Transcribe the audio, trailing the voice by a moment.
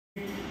4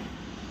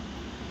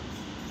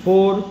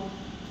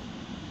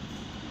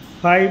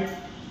 5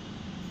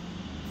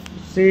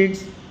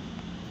 6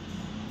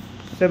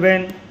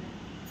 7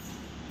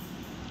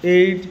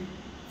 8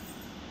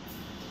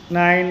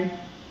 9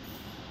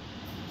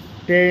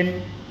 10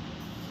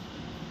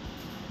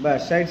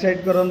 बस side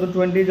side करो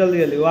 20 जल्दी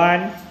जल्दी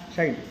 1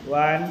 साइड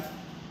 1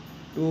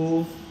 2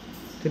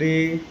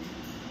 3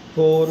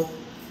 4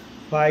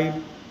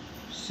 5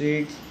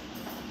 6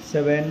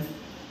 7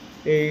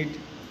 8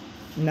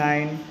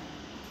 9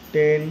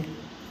 10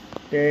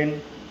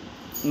 10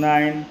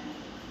 9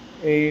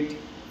 8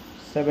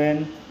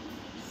 7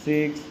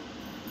 6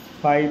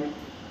 5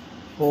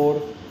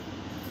 4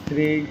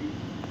 3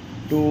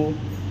 2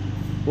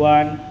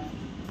 1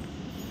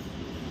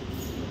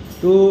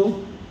 2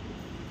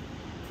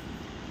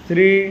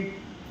 3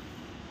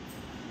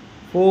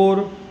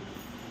 4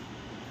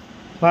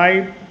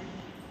 5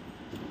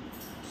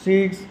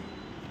 6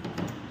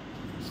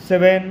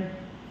 7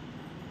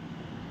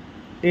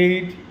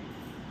 8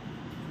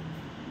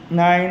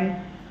 9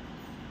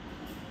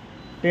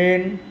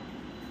 10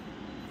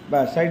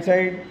 बस साइड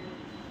साइड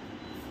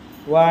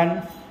 1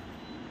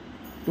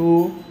 2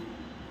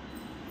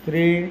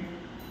 3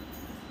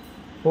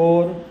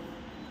 4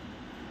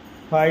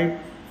 5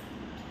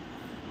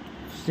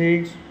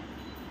 6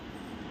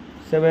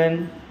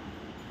 7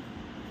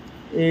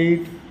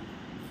 8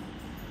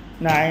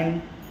 9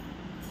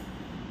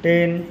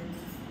 10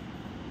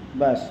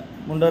 बस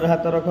मुंडर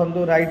हाथ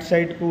रखु राइट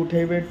साइड को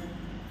उठेबे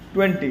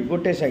 20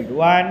 गोटे साइड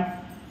 1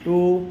 2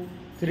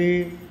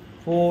 3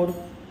 4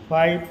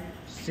 5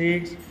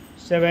 6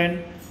 7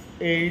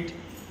 8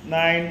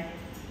 9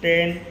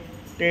 10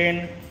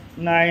 10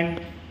 9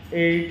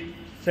 8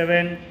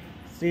 7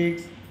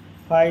 6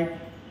 5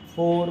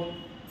 4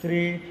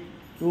 3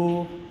 2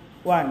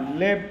 1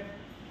 लेफ्ट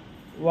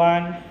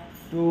 1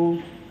 2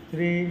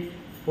 3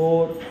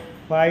 4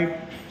 5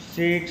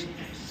 6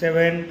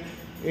 7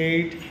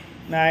 8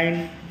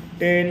 9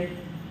 10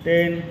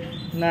 10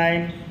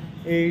 9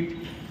 8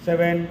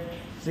 7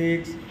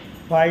 6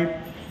 5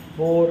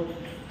 4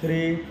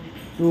 3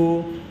 2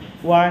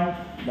 1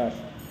 बस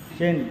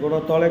चेंज गोड़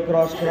तले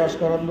क्रॉस क्रॉस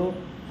करूँ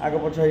आगे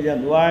पछ हो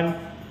जाए 1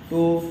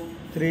 2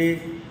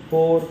 3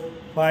 4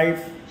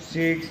 5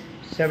 6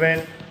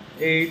 7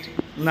 8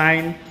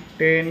 9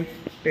 10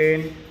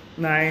 10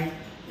 9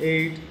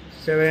 8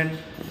 7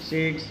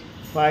 6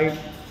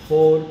 5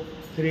 4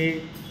 3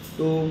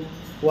 2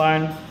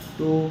 1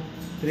 2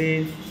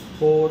 3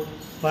 4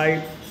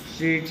 5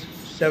 6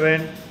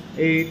 7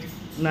 8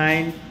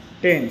 9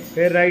 10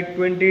 फिर राइट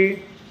 20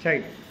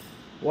 साइड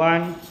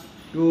 1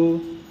 2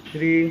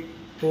 3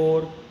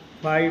 4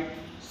 5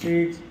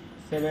 6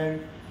 7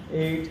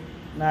 8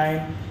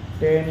 9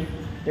 10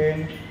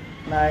 10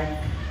 9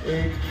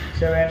 8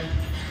 7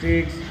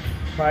 6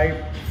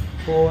 5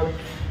 4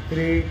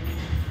 3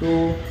 2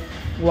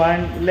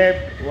 1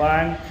 left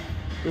 1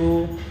 2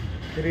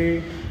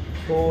 3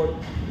 4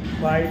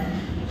 5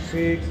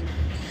 6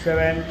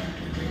 7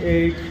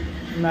 8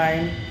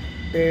 9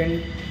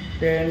 10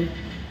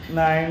 10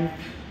 9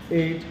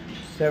 8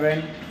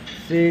 7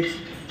 6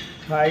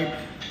 5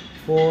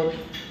 4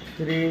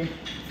 3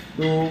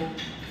 2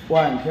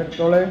 1 फिर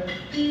तले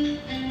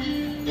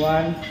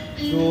 1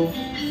 2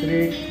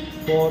 3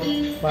 4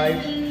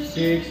 5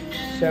 6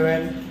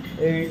 7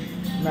 8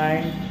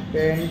 9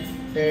 10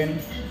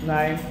 10 9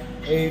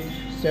 8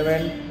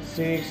 7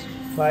 6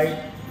 5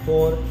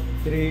 4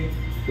 3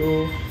 2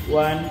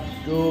 1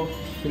 2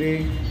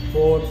 3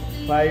 4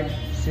 5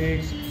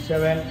 6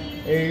 7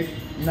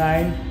 8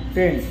 9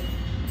 10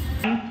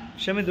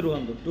 समित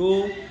रुहतु 2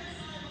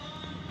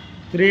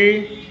 3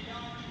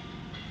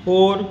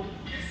 4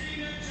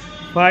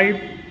 5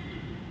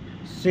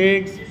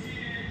 6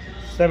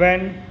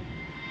 7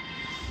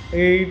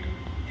 8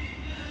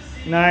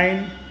 9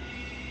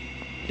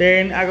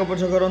 10 आगे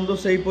पछ करूँ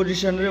से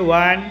पोजिशन रे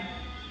 1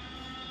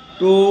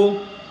 2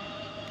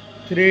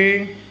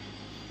 3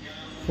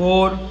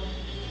 4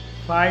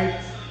 5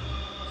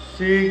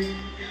 6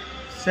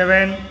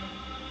 7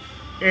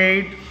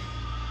 8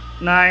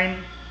 9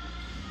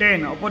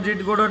 10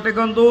 अपोजिट गोड़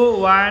टेकंतु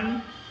 1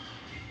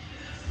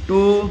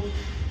 2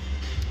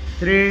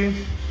 3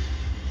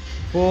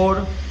 4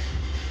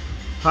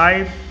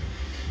 5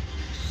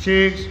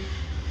 6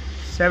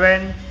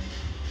 7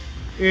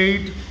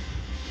 8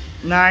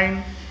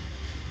 9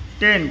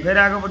 10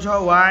 फिर आगे पछ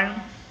 1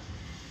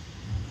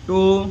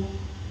 2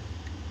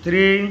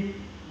 3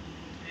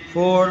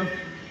 4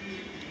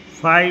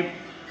 5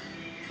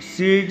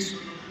 6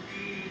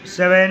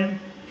 7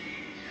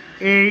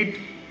 8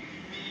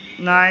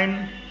 9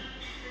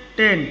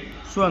 10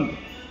 शुअंतु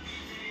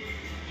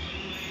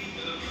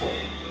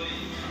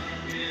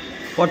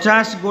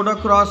 50 गोड़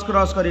क्रॉस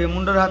क्रॉस करिए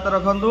मुंडर हाथ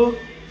रखु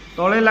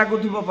तले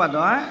लगुव पाद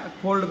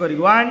फोल्ड कर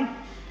 1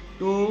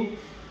 2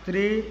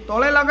 3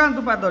 तले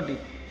लगातु पादटी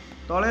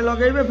तले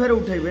लगे फिर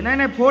उठेबे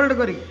ना फोल्ड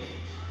कर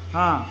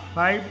हाँ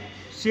 5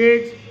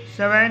 6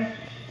 7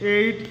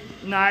 8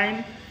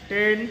 9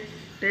 10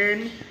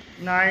 10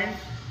 9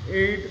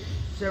 8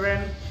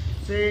 7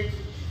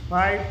 6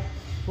 5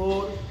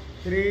 4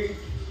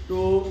 3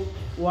 2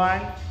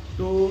 1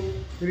 2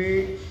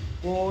 3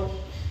 4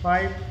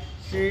 5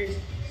 6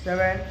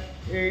 7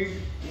 8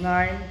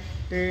 9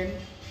 10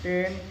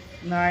 10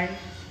 9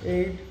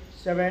 8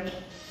 7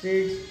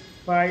 6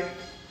 5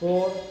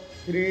 4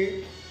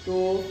 3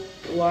 2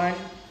 1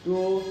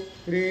 2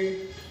 3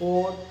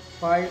 4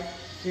 5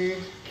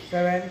 6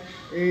 7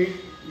 8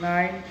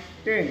 9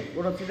 10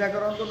 गोड़ सीधा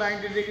करंतु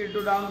 90 डिग्री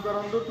टू डाउन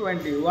करंतु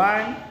 20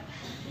 1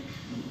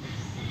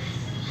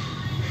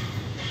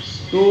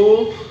 2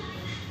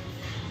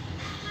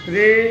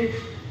 3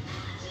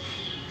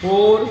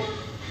 4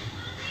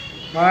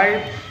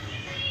 5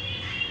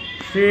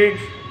 6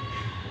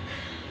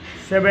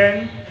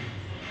 7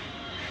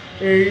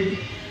 8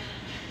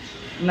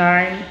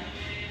 9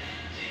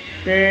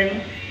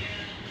 10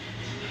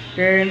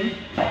 10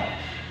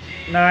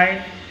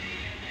 9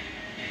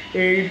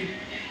 8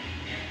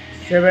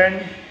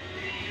 7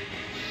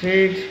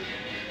 6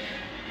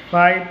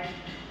 5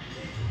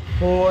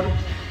 4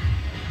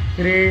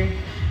 3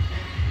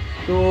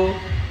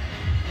 2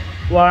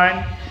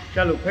 1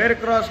 चलो फिर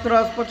क्रॉस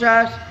क्रॉस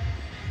 50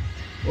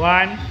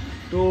 1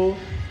 2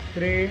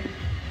 3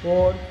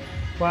 4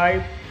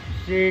 5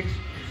 6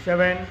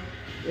 7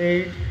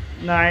 8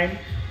 9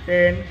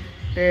 10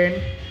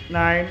 10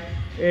 9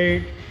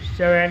 8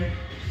 7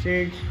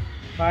 6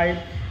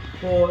 5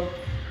 4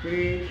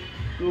 3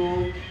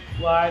 2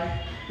 1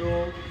 2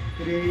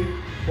 3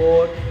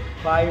 4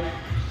 5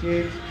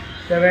 6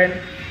 7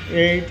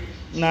 8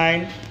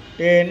 9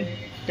 10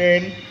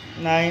 10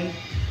 9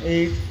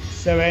 8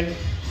 7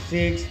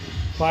 6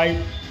 5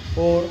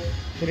 4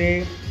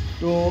 3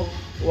 2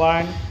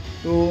 1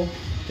 2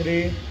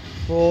 3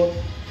 4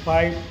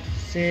 5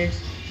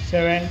 6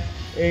 7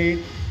 8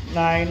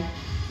 9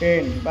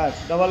 10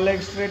 बस double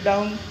leg straight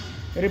down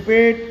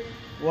repeat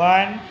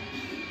 1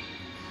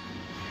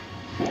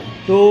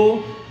 2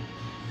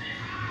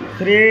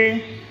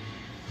 3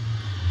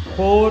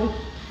 4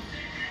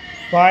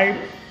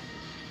 5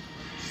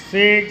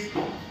 6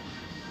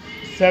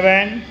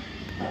 7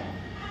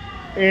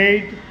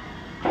 8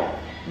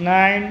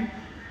 9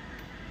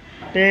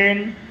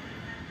 10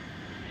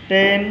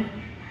 10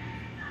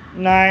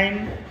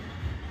 9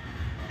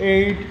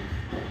 8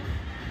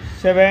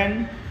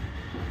 7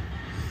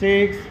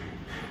 6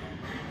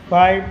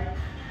 5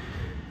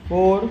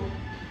 4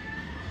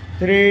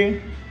 3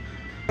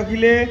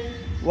 अखिले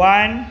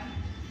 1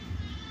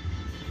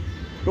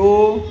 2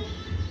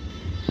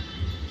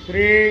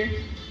 3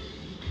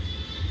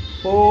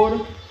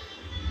 4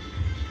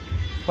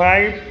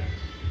 5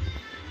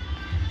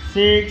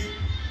 6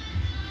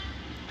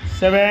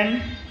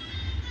 7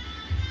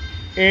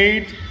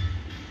 8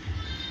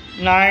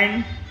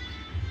 9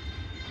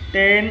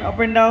 10 up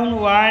and down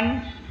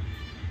 1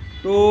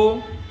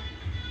 2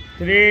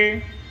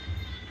 3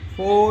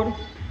 4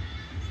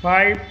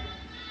 5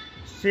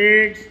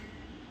 6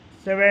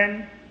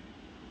 7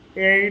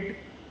 8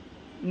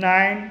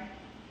 9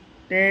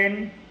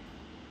 10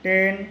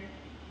 10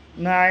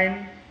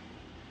 9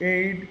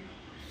 8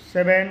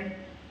 7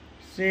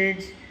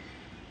 6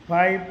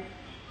 5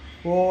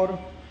 4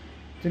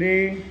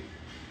 3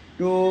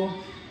 2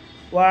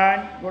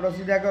 1 गोड़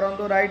सीधा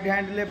करंतु right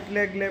hand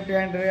left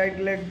hand right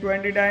leg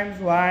 20 times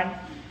 1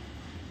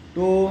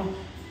 2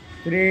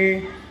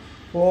 3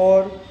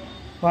 4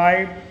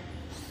 5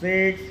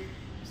 6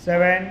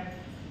 7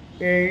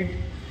 8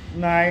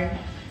 9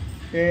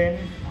 10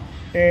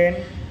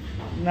 10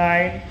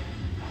 9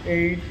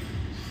 8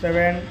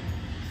 7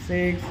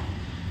 6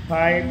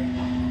 5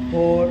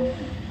 4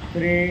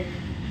 3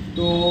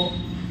 2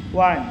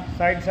 1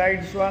 side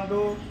 1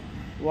 2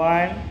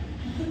 1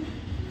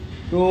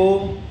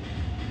 2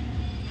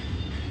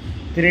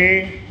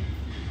 3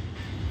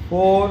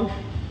 4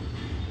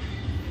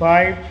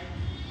 5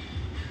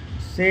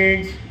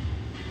 6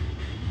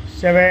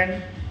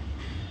 7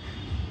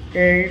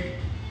 8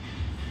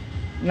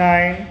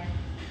 9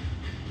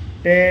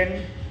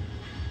 10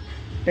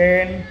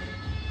 10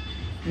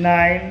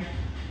 9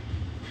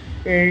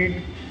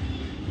 8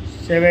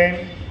 7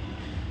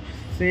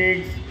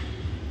 6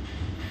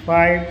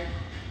 5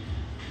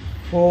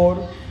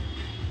 4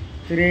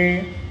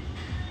 3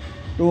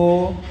 2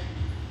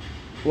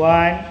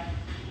 1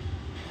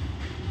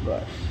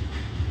 बस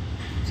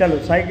चलो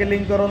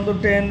साइकिलिंग करो तो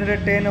 10 रे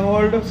 10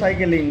 होल्ड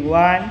साइकिलिंग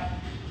 1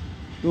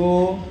 2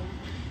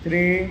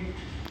 3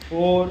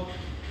 4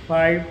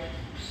 5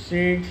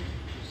 6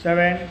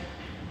 7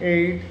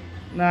 8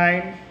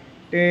 9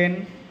 10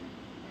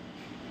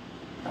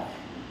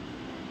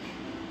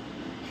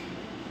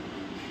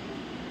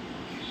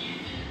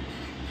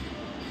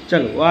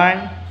 चलो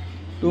 1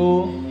 2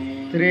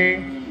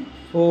 3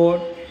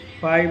 4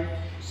 5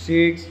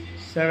 6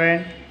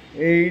 7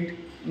 8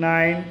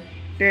 9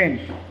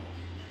 10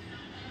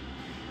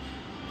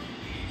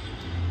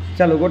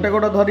 चलो गोटे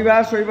गोटे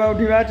धरिबा शोइबा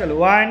उठिबा चलो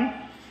 1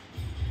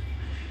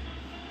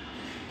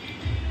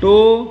 2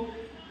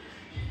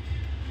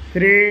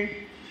 3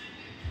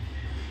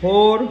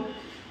 4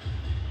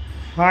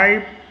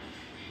 5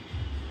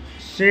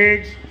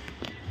 6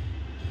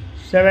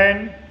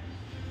 7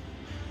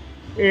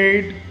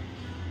 8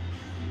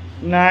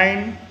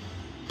 9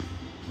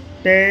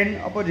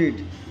 10 opposite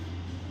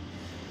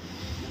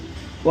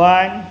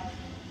 1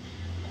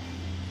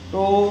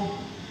 2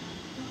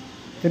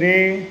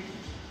 3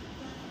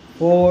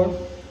 4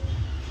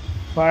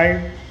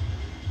 5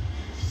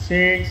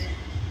 6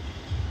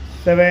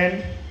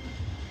 7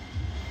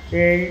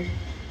 8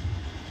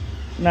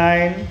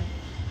 9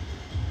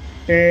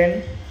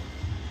 10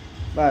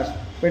 बस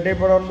पेटे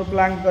पड़ू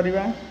प्लांक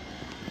करवा